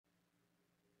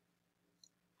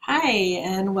Hi,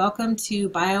 and welcome to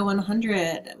Bio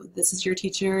 100. This is your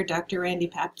teacher, Dr. Randy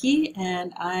Papke,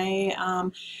 and I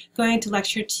am going to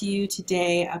lecture to you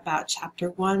today about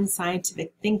Chapter 1,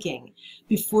 Scientific Thinking.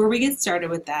 Before we get started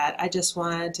with that, I just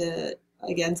wanted to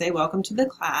again say welcome to the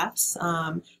class.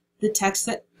 The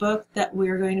textbook that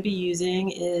we're going to be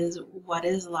using is What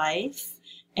is Life?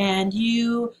 And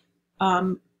you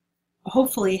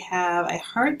hopefully have a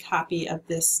hard copy of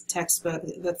this textbook,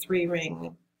 the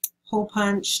 3-ring hole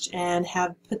punched, and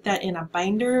have put that in a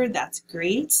binder. That's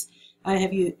great.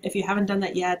 If you haven't done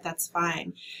that yet, that's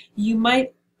fine. You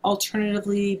might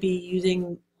alternatively be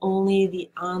using only the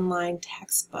online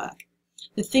textbook.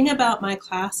 The thing about my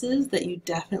class is that you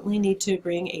definitely need to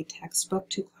bring a textbook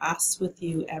to class with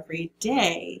you every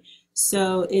day.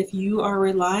 So if you are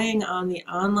relying on the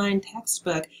online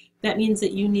textbook, that means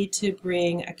that you need to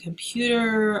bring a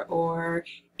computer or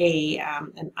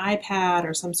an iPad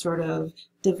or some sort of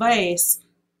device.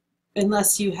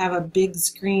 Unless you have a big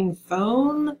screen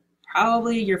phone,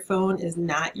 probably your phone is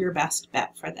not your best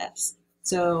bet for this.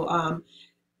 So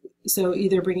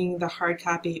either bringing the hard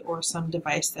copy or some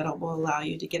device that will allow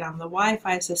you to get on the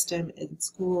Wi-Fi system in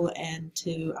school and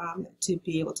to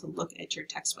be able to look at your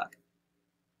textbook.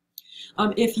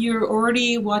 If you're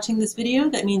already watching this video,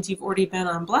 that means you've already been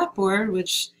on Blackboard,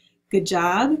 which, good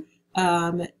job.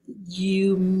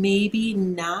 You maybe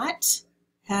not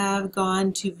have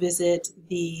gone to visit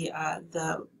the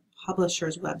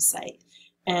publisher's website,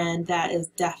 and that is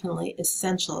definitely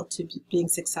essential to being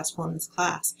successful in this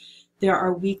class. There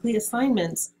are weekly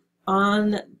assignments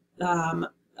on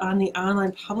the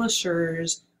online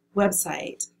publisher's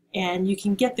website, and you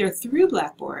can get there through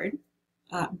Blackboard,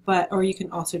 or you can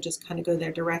also just kind of go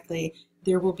there directly.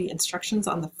 There will be instructions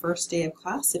on the first day of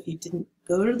class. If you didn't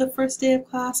go to the first day of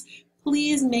class,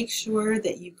 please make sure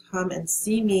that you come and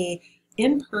see me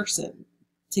in person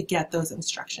to get those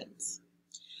instructions.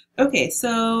 Okay,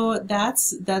 so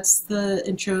that's the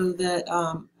intro that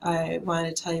I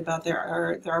wanted to tell you about. There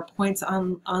are points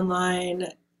online,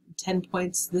 10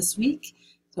 points this week.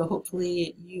 So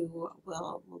hopefully you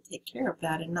will take care of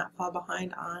that and not fall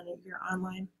behind on your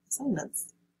online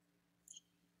assignments.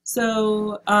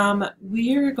 So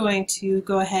we're going to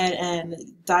go ahead and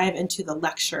dive into the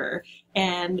lecture.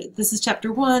 And this is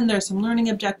Chapter 1. There are some learning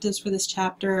objectives for this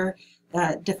chapter.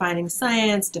 Defining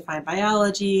science, define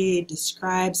biology,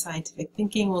 describe scientific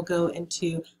thinking. We'll go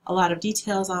into a lot of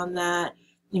details on that,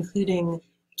 including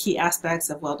key aspects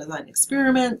of well-designed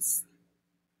experiments,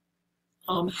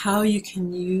 how you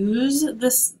can use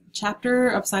this chapter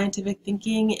of scientific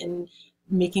thinking in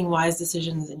making wise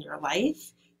decisions in your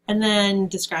life, and then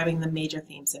describing the major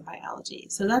themes in biology.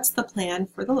 So that's the plan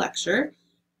for the lecture.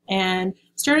 And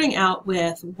starting out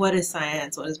with what is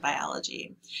science, what is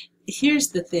biology? Here's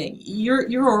the thing,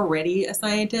 you're already a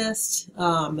scientist.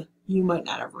 You might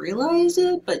not have realized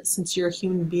it, but since you're a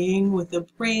human being with a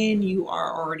brain, you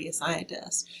are already a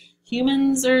scientist.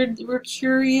 Humans we're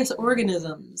curious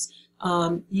organisms.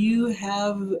 You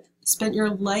have spent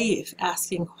your life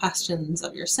asking questions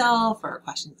of yourself or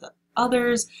questions of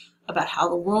others about how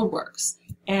the world works,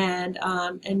 and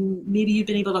maybe you've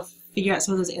been able to figure out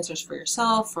some of those answers for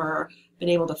yourself, or been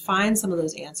able to find some of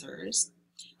those answers.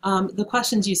 The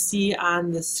questions you see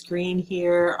on the screen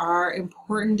here are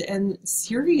important and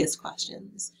serious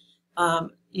questions.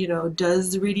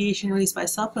 Does the radiation released by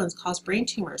cell phones cause brain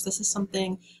tumors? This is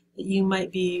something that you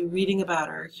might be reading about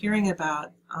or hearing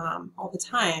about all the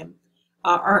time.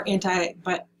 Are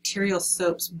antibacterial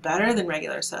soaps better than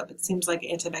regular soap? It seems like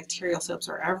antibacterial soaps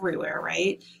are everywhere,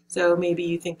 right? So maybe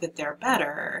you think that they're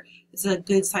better. It's a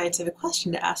good scientific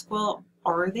question to ask. Well,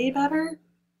 are they better?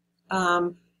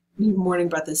 Morning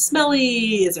breath is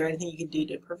smelly. Is there anything you can do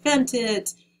to prevent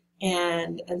it?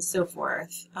 And so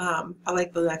forth. I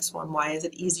like the next one. Why is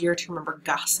it easier to remember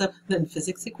gossip than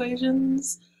physics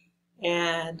equations?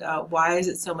 And why is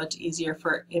it so much easier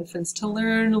for infants to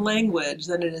learn language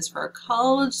than it is for a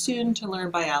college student to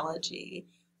learn biology?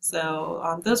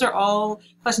 So those are all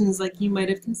questions like you might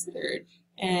have considered,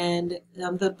 and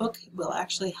the book will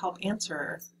actually help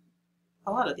answer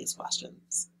a lot of these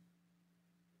questions.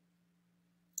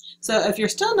 So if you're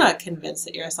still not convinced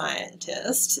that you're a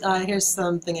scientist, here's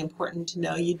something important to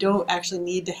know. You don't actually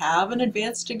need to have an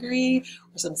advanced degree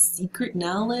or some secret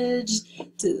knowledge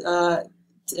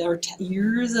or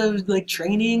years of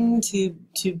training to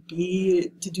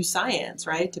do science,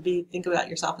 right? Think about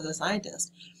yourself as a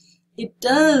scientist. It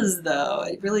does, though.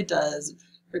 It really does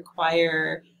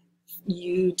require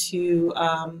you to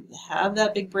have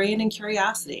that big brain and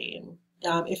curiosity.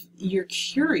 If you're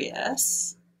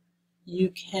curious,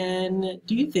 you can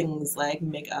do things like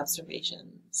make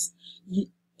observations.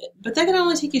 but that can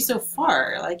only take you so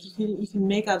far. Like you can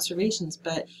make observations,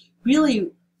 but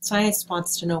really science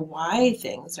wants to know why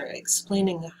things are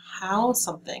explaining how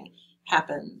something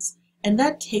happens. And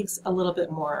that takes a little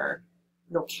bit more,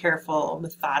 careful,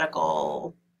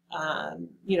 methodical,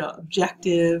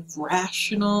 objective,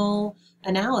 rational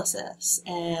analysis.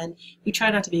 And we try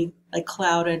not to be like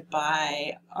clouded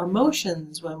by our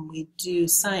emotions when we do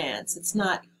science. It's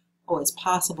not always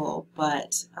possible,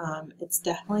 but it's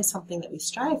definitely something that we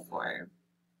strive for.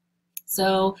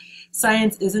 So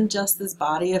science isn't just this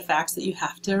body of facts that you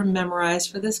have to memorize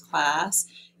for this class.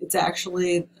 It's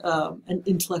actually an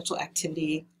intellectual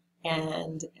activity,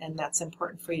 and that's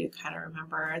important for you to kind of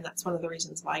remember, and that's one of the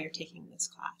reasons why you're taking this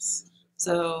class.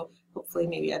 So hopefully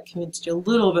maybe I've convinced you a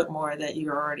little bit more that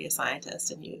you're already a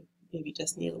scientist and you maybe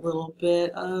just need a little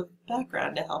bit of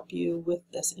background to help you with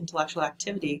this intellectual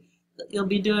activity that you'll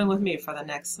be doing with me for the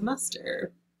next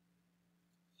semester.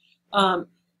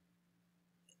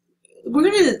 We're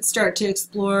going to start to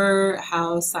explore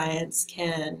how science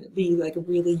can be like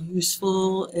really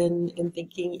useful in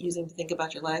thinking, using to think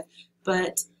about your life.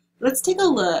 But let's take a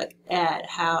look at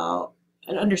how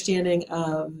an understanding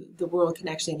of the world can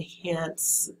actually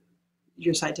enhance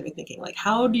your scientific thinking. Like,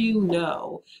 how do you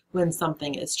know when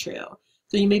something is true?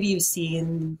 So maybe you've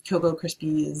seen Cocoa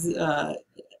Krispies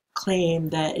claim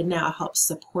that it now helps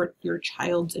support your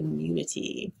child's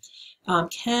immunity.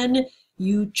 Can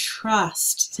you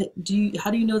trust,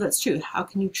 how do you know that's true? How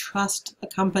can you trust a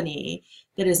company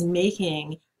that is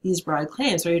making these broad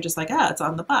claims where you're just like, it's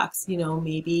on the box,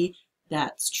 maybe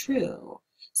that's true.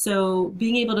 So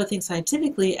being able to think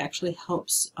scientifically actually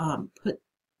helps put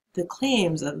the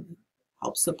claims of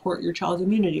help support your child's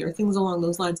immunity or things along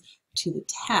those lines to the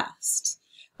test.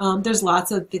 There's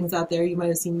lots of things out there. You might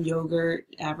have seen yogurt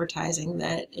advertising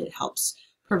that it helps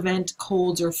prevent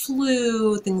colds or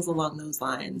flu, things along those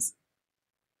lines.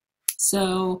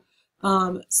 So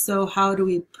how do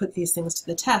we put these things to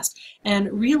the test?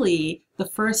 And really, the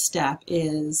first step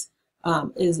is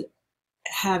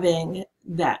having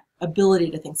that ability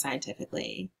to think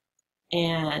scientifically,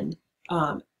 and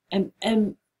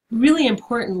really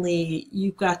importantly,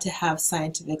 you've got to have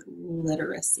scientific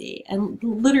literacy. And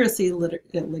literacy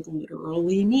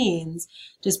literally means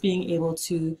just being able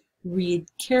to read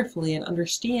carefully and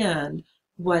understand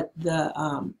what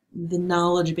the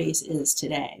knowledge base is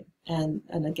today. And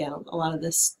again, a lot of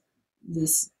this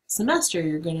semester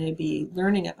you're going to be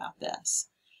learning about this.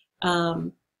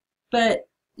 But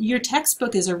your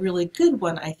textbook is a really good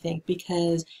one, I think,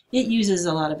 because it uses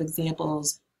a lot of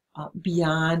examples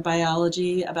beyond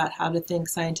biology about how to think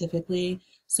scientifically.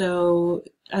 So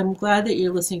I'm glad that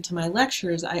you're listening to my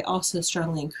lectures. I also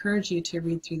strongly encourage you to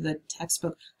read through the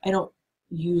textbook. I don't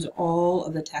use all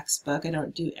of the textbook. I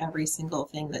don't do every single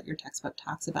thing that your textbook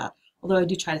talks about, although I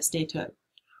do try to stay to it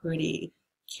pretty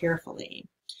carefully.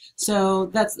 So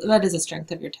that is a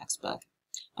strength of your textbook.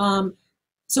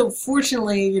 So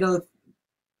fortunately,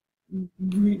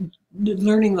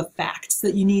 learning the facts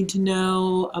that you need to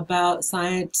know about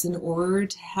science in order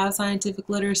to have scientific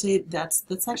literacy,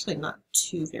 that's actually not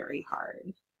too very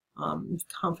hard. I'm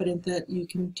confident that you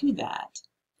can do that.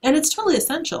 And it's totally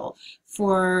essential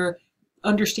for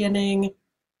understanding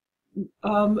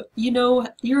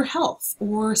your health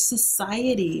or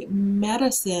society,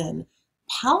 medicine,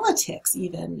 politics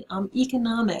even,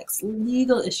 economics,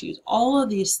 legal issues. All of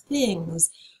these things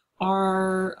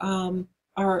are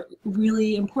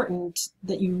really important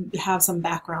that you have some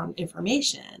background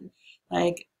information.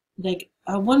 Like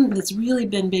one that's really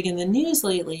been big in the news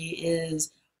lately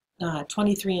is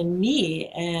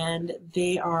 23andMe, and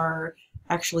they are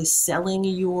actually selling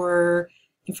your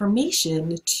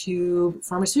information to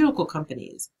pharmaceutical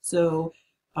companies. So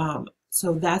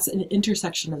that's an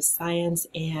intersection of science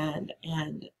and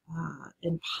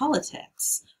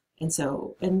politics, and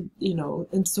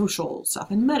social stuff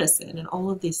and medicine, and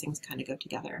all of these things kind of go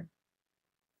together.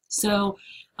 So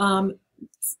one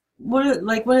of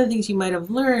the things you might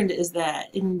have learned is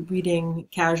that in reading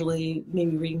casually,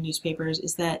 maybe reading newspapers,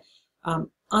 is that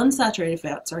unsaturated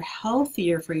fats are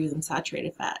healthier for you than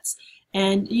saturated fats.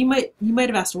 And you might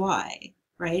have asked why,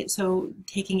 right? So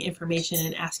taking information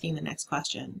and asking the next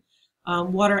question.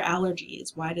 Water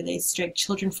allergies. Why do they strike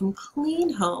children from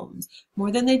clean homes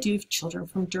more than they do children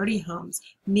from dirty homes?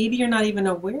 Maybe you're not even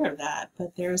aware of that,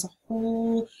 but there's a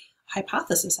whole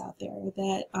hypothesis out there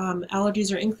that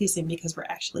allergies are increasing because we're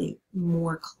actually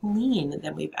more clean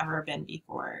than we've ever been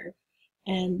before.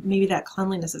 And maybe that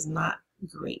cleanliness is not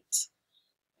great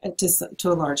to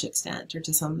a large extent, or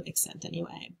to some extent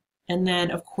anyway. And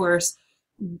then, of course,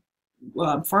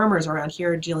 farmers around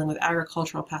here are dealing with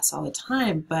agricultural pests all the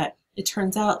time, but it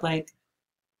turns out like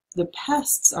the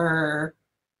pests are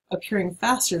appearing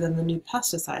faster than the new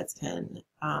pesticides can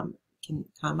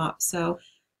come up. So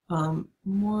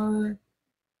more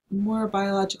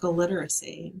biological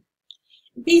literacy.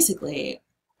 Basically,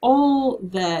 all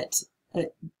that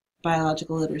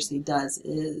biological literacy does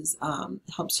is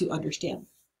helps you understand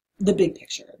the big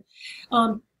picture,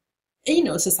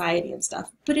 society and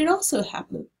stuff. But it also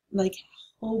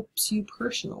helps you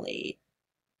personally.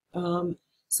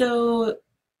 So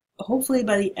hopefully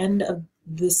by the end of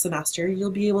this semester,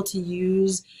 you'll be able to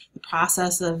use the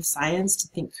process of science to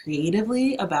think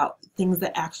creatively about things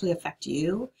that actually affect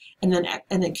you, and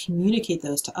then communicate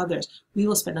those to others. We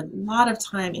will spend a lot of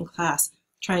time in class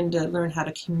trying to learn how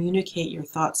to communicate your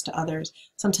thoughts to others.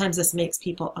 Sometimes this makes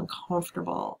people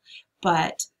uncomfortable,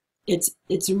 but it's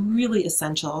really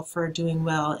essential for doing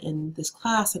well in this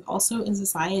class and also in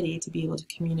society to be able to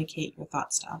communicate your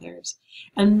thoughts to others.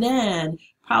 And then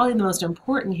probably the most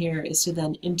important here is to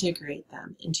then integrate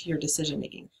them into your decision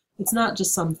making. It's not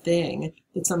just something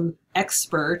that some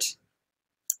expert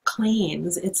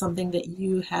claims. It's something that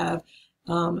you have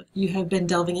been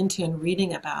delving into and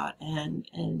reading about,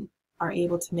 and are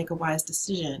able to make a wise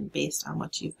decision based on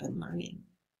what you've been learning.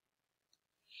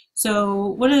 So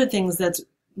one of the things that's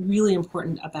really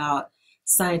important about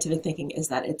scientific thinking is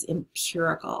that it's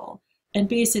empirical. And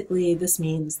basically this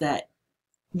means that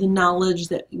the knowledge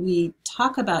that we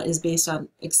talk about is based on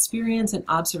experience and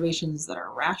observations that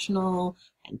are rational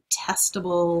and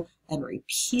testable and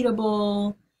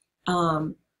repeatable.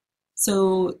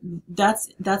 So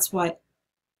that's why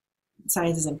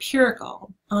science is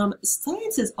empirical.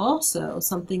 Science is also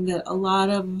something that a lot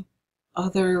of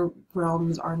other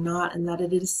realms are not, and that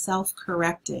it is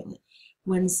self-correcting.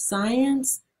 When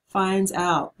science finds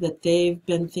out that they've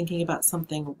been thinking about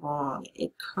something wrong,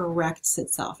 it corrects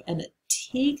itself, and it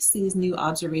takes these new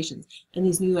observations and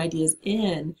these new ideas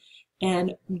in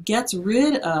and gets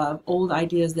rid of old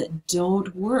ideas that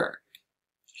don't work.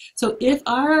 So if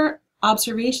our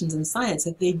observations in science,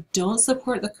 if they don't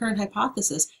support the current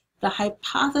hypothesis, the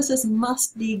hypothesis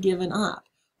must be given up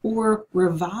or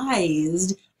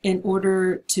revised in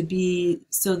order to be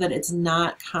so that it's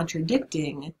not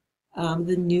contradicting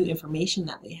the new information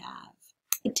that we have.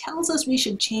 It tells us we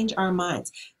should change our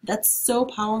minds. That's so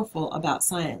powerful about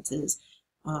science, is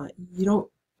you don't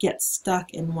get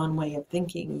stuck in one way of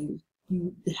thinking.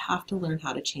 You have to learn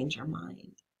how to change your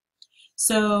mind.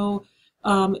 So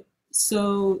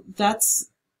that's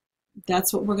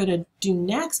what we're going to do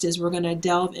next, is we're going to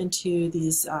delve into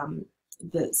these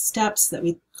the steps that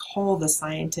we call the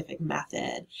scientific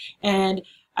method. And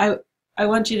I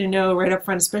want you to know right up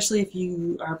front, especially if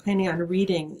you are planning on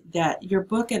reading, that your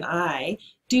book and I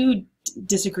do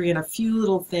disagree in a few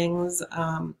little things.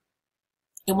 And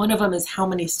one of them is how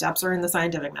many steps are in the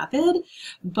scientific method,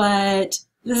 but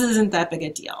this isn't that big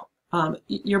a deal.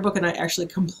 Your book and I actually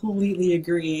completely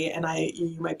agree, and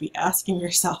you might be asking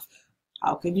yourself,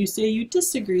 how can you say you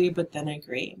disagree but then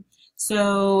agree?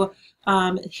 So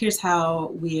here's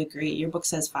how we agree. Your book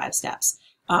says 5 steps.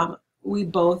 We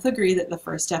both agree that the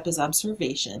first step is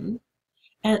observation.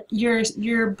 And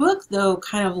your book, though,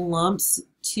 kind of lumps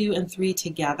 2 and 3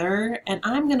 together, and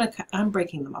I'm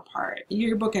breaking them apart.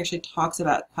 Your book actually talks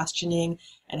about questioning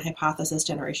and hypothesis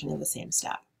generation in the same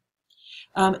step.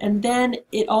 And then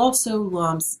it also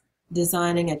lumps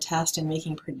designing a test and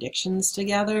making predictions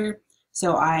together.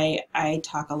 So I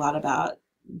talk a lot about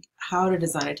how to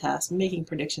design a test. Making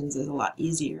predictions is a lot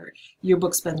easier. Your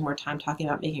book spends more time talking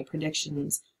about making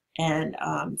predictions and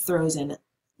throws in,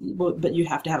 but you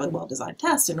have to have a well-designed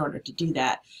test in order to do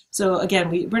that. So again,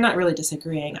 we're not really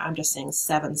disagreeing. I'm just saying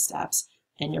 7 steps,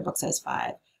 and your book says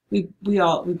 5. We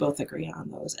both agree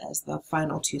on those as the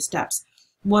final 2 steps.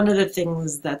 One of the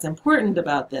things that's important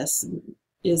about this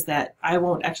is that I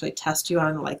won't actually test you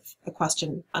on like a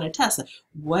question on a test. Like,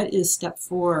 what is step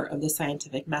 4 of the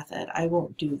scientific method? I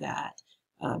won't do that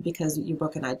because your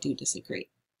book and I do disagree.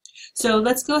 So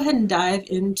let's go ahead and dive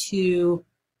into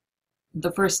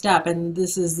the first step, and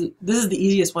this is the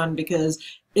easiest one because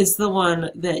it's the one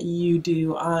that you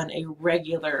do on a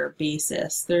regular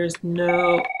basis. There's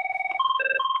no,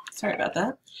 sorry about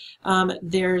that.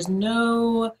 There's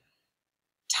no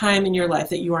time in your life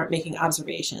that you aren't making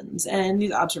observations, and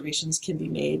these observations can be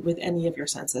made with any of your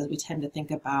senses. We tend to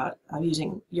think about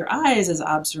using your eyes as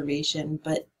observation,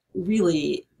 but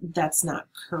really that's not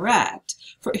correct.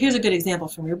 Here's a good example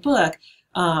from your book.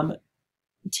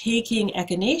 Taking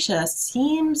echinacea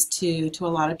seems to a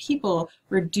lot of people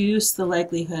reduce the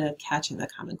likelihood of catching the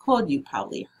common cold. You've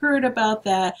probably heard about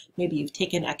that. Maybe you've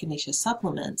taken echinacea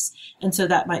supplements, and so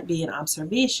that might be an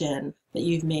observation that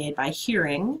you've made by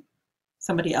hearing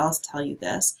somebody else tell you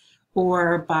this,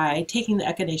 or by taking the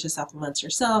echinacea supplements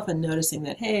yourself and noticing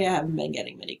that, hey, I haven't been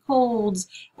getting many colds,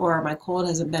 or my cold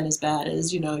hasn't been as bad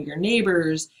as, your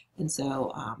neighbors, and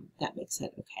so that makes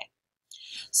it okay.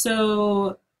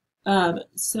 So,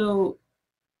 so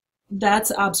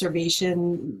that's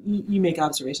observation. You make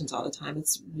observations all the time.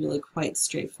 It's really quite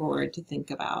straightforward to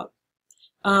think about.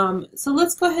 So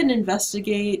let's go ahead and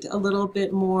investigate a little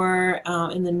bit more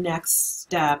in the next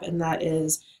step, and that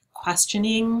is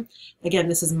questioning. Again,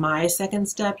 this is my second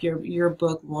step. Your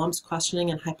book lumps questioning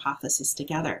and hypothesis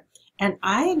together. And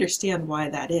I understand why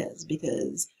that is,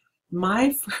 because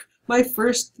my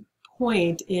first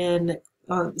point in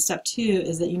step 2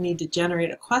 is that you need to generate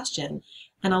a question.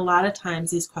 And a lot of times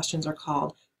these questions are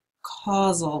called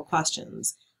causal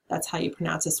questions. That's how you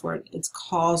pronounce this word. It's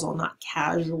causal, not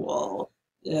casual.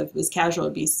 If it was casual, it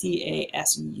would be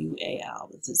C-A-S-U-A-L.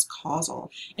 This is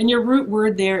causal. And your root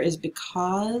word there is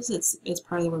because. It's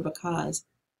part of the word because.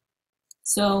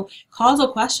 So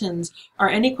causal questions are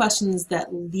any questions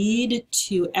that lead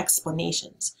to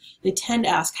explanations. They tend to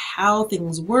ask how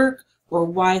things work or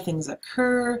why things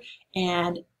occur.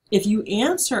 And if you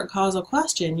answer a causal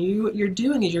question, what you're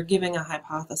doing is you're giving a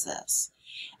hypothesis.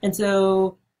 And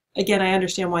so, again, I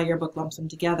understand why your book lumps them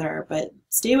together, but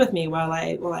stay with me while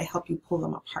I help you pull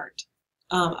them apart.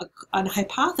 A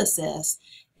hypothesis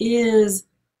is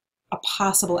a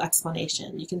possible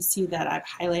explanation. You can see that I've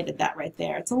highlighted that right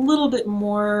there. It's a little bit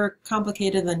more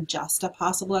complicated than just a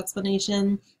possible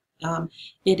explanation.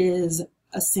 It is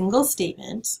a single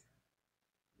statement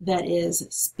that is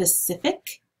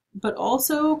specific, but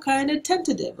also kind of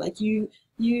tentative. Like you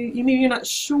maybe you're not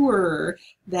sure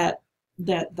that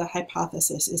the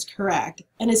hypothesis is correct,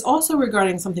 and it's also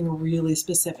regarding something really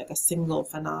specific, a single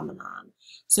phenomenon.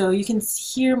 So you can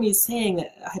hear me saying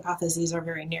that hypotheses are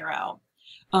very narrow,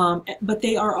 but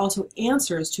they are also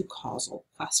answers to causal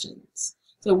questions.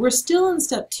 So we're still in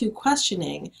step 2,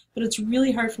 questioning, but it's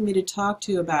really hard for me to talk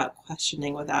to you about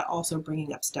questioning without also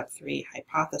bringing up step 3,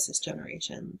 hypothesis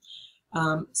generation.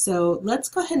 So let's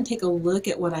go ahead and take a look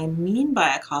at what I mean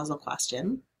by a causal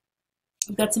question.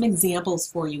 I've got some examples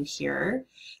for you here.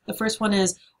 The first one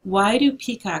is, why do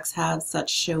peacocks have such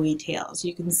showy tails?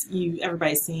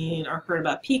 Everybody's seen or heard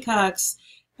about peacocks.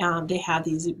 They have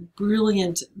these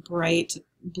brilliant, bright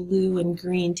blue and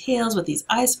green tails with these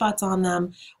eye spots on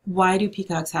them. Why do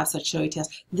peacocks have such showy tails?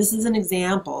 This is an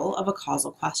example of a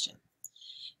causal question.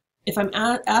 If I'm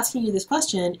asking you this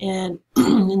question and,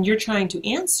 and you're trying to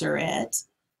answer it,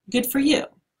 good for you.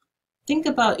 Think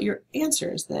about your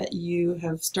answers that you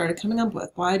have started coming up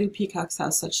with. Why do peacocks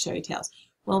have such showy tails?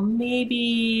 Well,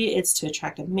 maybe it's to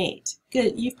attract a mate.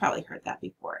 Good, you've probably heard that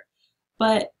before.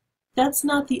 But that's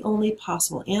not the only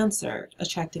possible answer,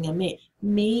 attracting a mate.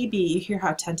 Maybe, you hear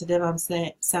how tentative I'm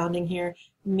sounding here,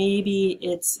 maybe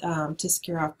it's to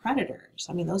scare off predators.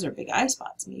 I mean, those are big eye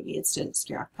spots. Maybe it's to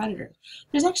scare off predators.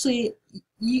 There's actually,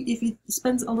 if you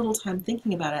spend a little time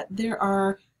thinking about it, there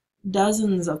are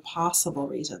dozens of possible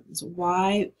reasons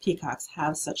why peacocks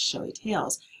have such showy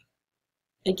tails.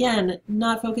 Again,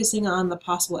 not focusing on the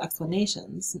possible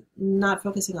explanations, not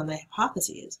focusing on the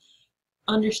hypotheses,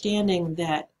 understanding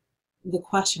that the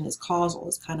question is causal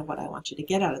is kind of what I want you to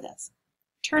get out of this.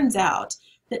 Turns out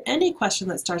that any question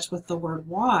that starts with the word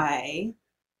why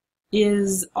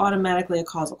is automatically a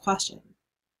causal question.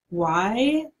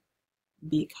 Why?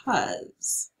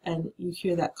 Because. And you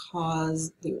hear that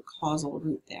the causal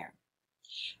root there.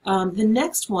 The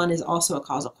next one is also a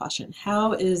causal question.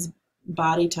 How is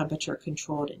body temperature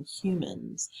controlled in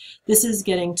humans? This is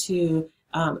getting to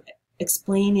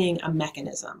explaining a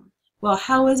mechanism. Well,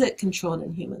 how is it controlled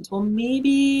in humans? Well,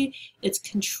 maybe it's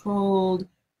controlled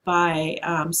by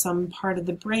some part of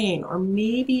the brain, or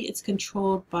maybe it's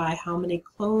controlled by how many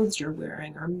clothes you're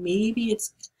wearing, or maybe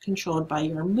it's controlled by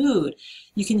your mood.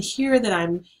 You can hear that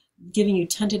I'm giving you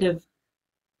tentative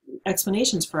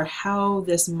explanations for how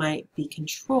this might be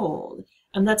controlled,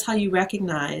 and that's how you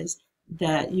recognize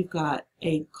that you've got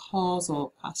a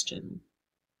causal question.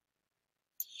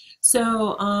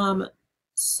 So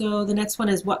the next one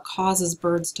is, what causes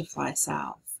birds to fly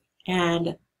south?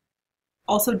 And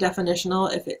also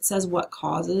definitional, if it says what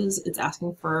causes, it's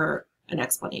asking for an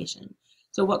explanation.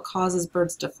 So what causes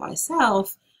birds to fly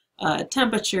south?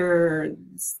 Temperature,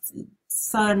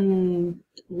 sun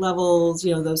levels,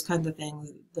 those kinds of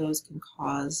things, those can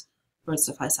cause birds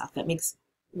to fly south. That makes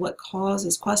what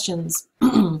causes questions,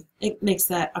 it makes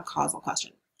that a causal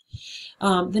question.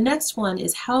 The next one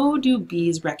is, how do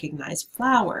bees recognize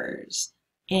flowers?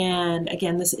 And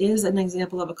again, this is an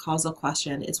example of a causal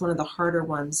question. It's one of the harder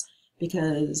ones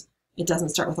because it doesn't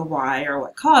start with a why or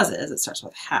what causes, it starts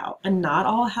with how. And not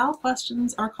all how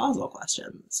questions are causal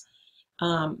questions.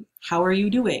 How are you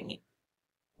doing?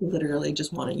 Literally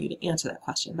just wanting you to answer that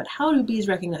question. But how do bees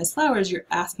recognize flowers? You're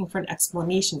asking for an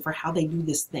explanation for how they do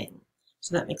this thing.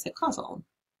 So that makes it causal.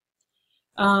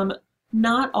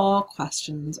 Not all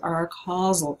questions are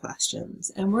causal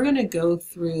questions, and we're going to go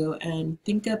through and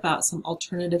think about some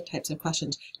alternative types of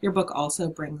questions. Your book also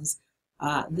brings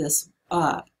this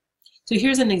up. So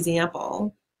here's an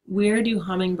example. Where do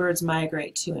hummingbirds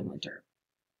migrate to in winter?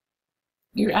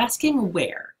 You're asking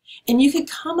where, and you could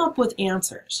come up with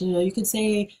answers. You could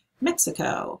say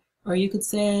Mexico, or you could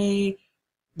say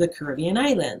the Caribbean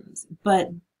islands,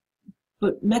 but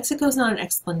Mexico's not an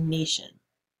explanation.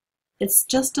 It's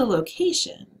just a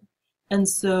location. And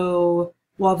so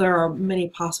while there are many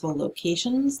possible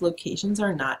locations, locations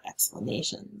are not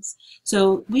explanations.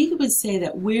 So we would say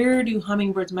that where do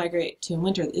hummingbirds migrate to in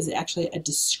winter is actually a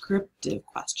descriptive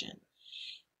question.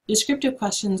 Descriptive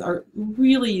questions are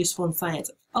really useful in science.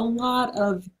 A lot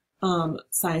of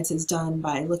science is done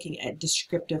by looking at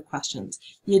descriptive questions.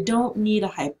 You don't need a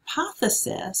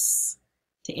hypothesis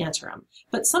to answer them,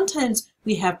 but sometimes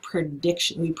we have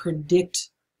prediction. We predict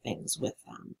things with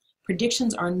them.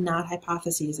 Predictions are not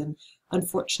hypotheses, and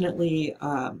unfortunately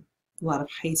a lot of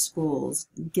high schools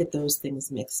get those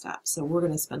things mixed up. So we're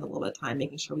going to spend a little bit of time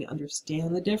making sure we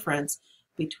understand the difference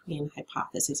between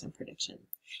hypotheses and prediction.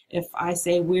 If I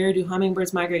say, where do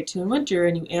hummingbirds migrate to in winter,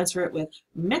 and you answer it with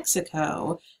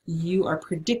Mexico, you are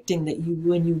predicting that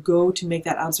when you go to make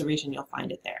that observation, you'll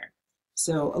find it there.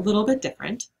 So a little bit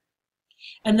different.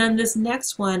 And then this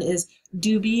next one is,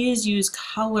 do bees use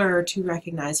color to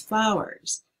recognize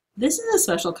flowers? This is a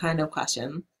special kind of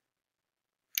question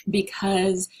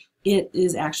because it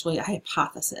is actually a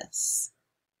hypothesis.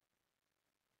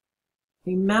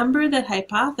 Remember that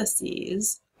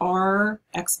hypotheses are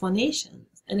explanations.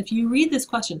 And if you read this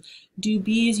question, do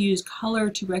bees use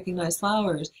color to recognize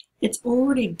flowers? It's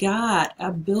already got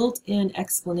a built-in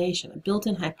explanation, a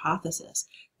built-in hypothesis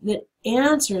that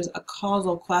answers a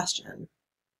causal question.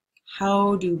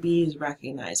 How do bees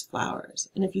recognize flowers?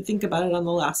 And if you think about it on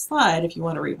the last slide, if you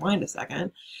want to rewind a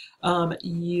second,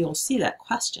 you'll see that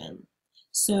question.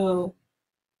 So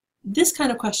this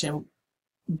kind of question,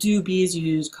 do bees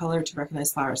use color to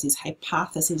recognize flowers? These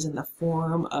hypotheses in the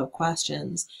form of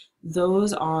questions,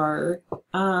 those are,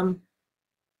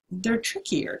 they're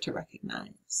trickier to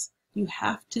recognize. You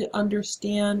have to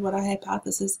understand what a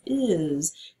hypothesis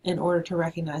is in order to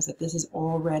recognize that this is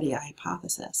already a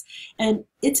hypothesis. And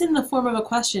it's in the form of a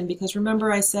question because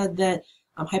remember I said that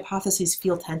hypotheses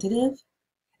feel tentative?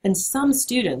 And some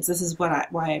students, this is why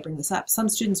I bring this up, some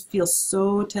students feel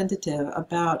so tentative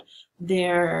about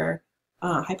their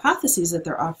hypotheses that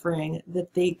they're offering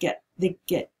that they get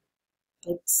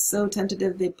so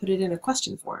tentative they put it in a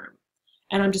question form.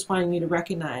 And I'm just wanting you to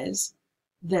recognize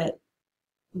that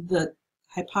the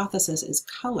hypothesis is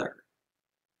color,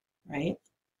 right?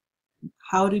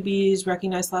 How do bees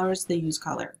recognize flowers? They use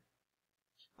color.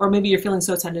 Or maybe you're feeling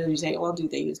so tentative you say, well, do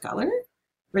they use color?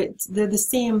 Right? They're the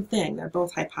same thing. They're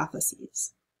both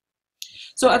hypotheses.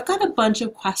 So I've got a bunch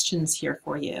of questions here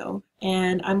for you,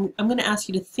 and I'm going to ask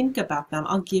you to think about them.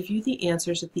 I'll give you the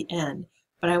answers at the end,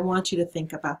 but I want you to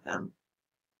think about them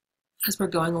as we're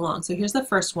going along. So here's the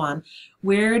first one.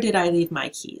 Where did I leave my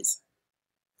keys?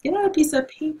 Get out a piece of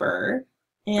paper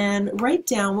and write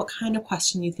down what kind of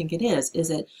question you think it is.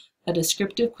 Is it a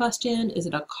descriptive question? Is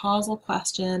it a causal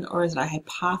question? Or is it a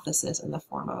hypothesis in the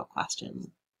form of a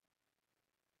question?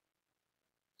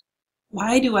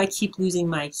 Why do I keep losing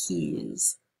my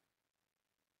keys?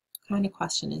 What kind of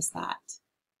question is that?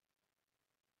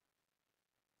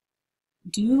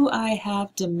 Do I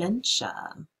have dementia?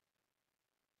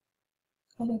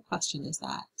 What kind of question is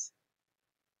that?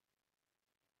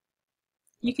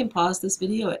 You can pause this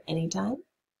video at any time.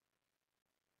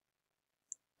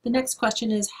 The next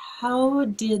question is, how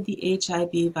did the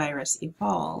HIV virus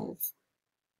evolve?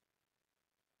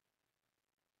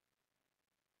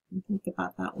 Think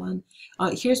about that one.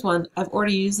 Here's one. I've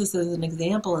already used this as an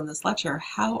example in this lecture.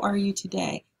 How are you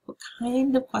today? What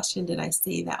kind of question did I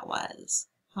say that was?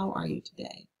 How are you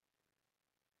today?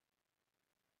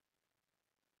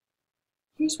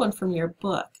 Here's one from your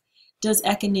book. Does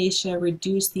echinacea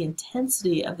reduce the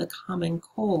intensity of the common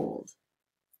cold?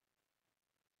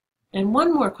 And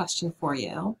one more question for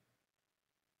you.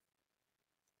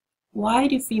 Why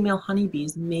do female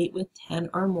honeybees mate with 10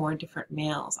 or more different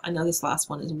males? I know this last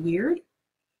one is weird,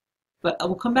 but I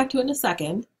will come back to it in a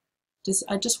second.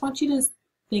 I just want you to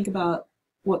think about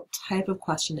what type of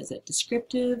question is it?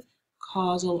 Descriptive,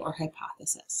 causal, or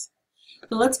hypothesis?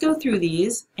 So let's go through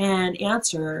these and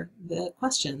answer the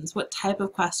questions. What type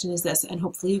of question is this? And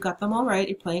hopefully you got them all right.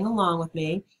 You're playing along with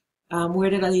me. Where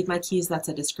did I leave my keys? That's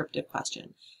a descriptive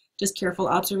question. Just careful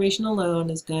observation alone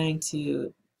is going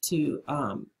to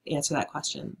answer that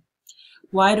question.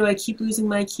 Why do I keep losing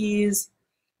my keys?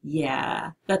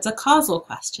 Yeah, that's a causal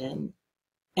question.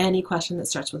 Any question that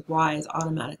starts with why is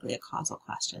automatically a causal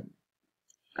question.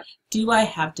 Do I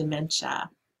have dementia?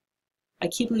 I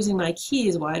keep losing my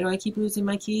keys. Why do I keep losing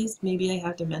my keys? Maybe I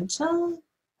have dementia?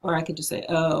 Or I could just say,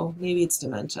 oh, maybe it's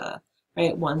dementia,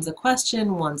 right? One's a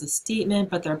question, one's a statement,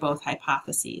 but they're both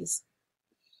hypotheses.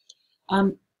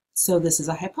 So this is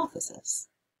a hypothesis.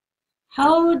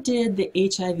 How did the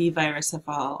HIV virus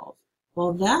evolve?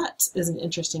 Well, that is an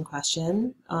interesting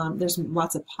question. There's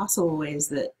lots of possible ways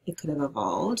that it could have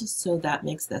evolved, so that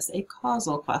makes this a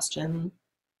causal question.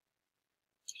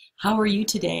 How are you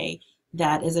today?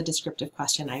 That is a descriptive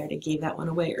question. I already gave that one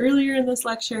away earlier in this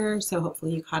lecture, so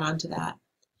hopefully you caught on to that.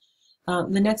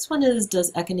 The next one is,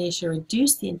 does echinacea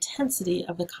reduce the intensity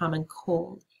of the common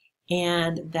cold?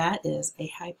 And that is a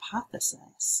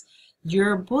hypothesis.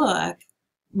 Your book,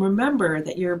 remember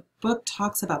that your book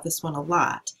talks about this one a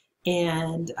lot,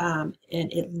 and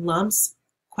it lumps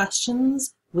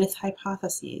questions with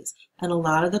hypotheses. And a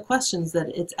lot of the questions that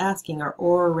it's asking are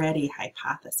already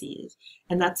hypotheses.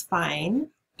 And that's fine,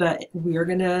 but we're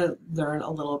going to learn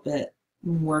a little bit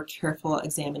more careful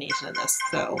examination of this.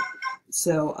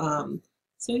 So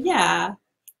yeah,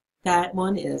 that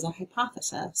one is a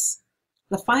hypothesis.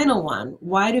 The final one,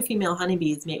 why do female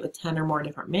honeybees mate with 10 or more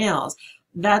different males?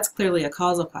 That's clearly a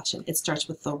causal question. It starts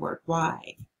with the word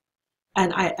why.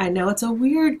 And I know it's a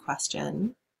weird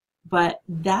question, but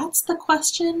that's the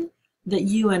question that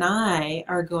you and I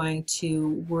are going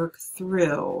to work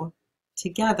through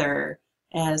together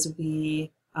as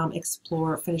we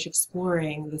finish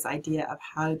exploring this idea of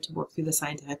how to work through the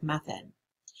scientific method.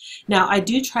 Now, I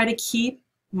do try to keep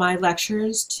my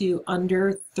lectures to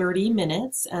under 30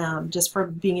 minutes, just for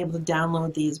being able to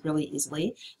download these really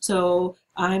easily. So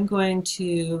I'm going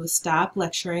to stop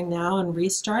lecturing now and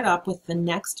restart up with the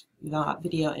next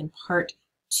video in part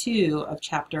 2 of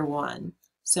chapter 1.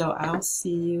 So I'll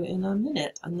see you in a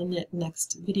minute on the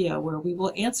next video where we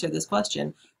will answer this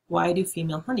question, why do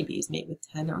female honeybees mate with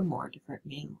 10 or more different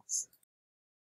males?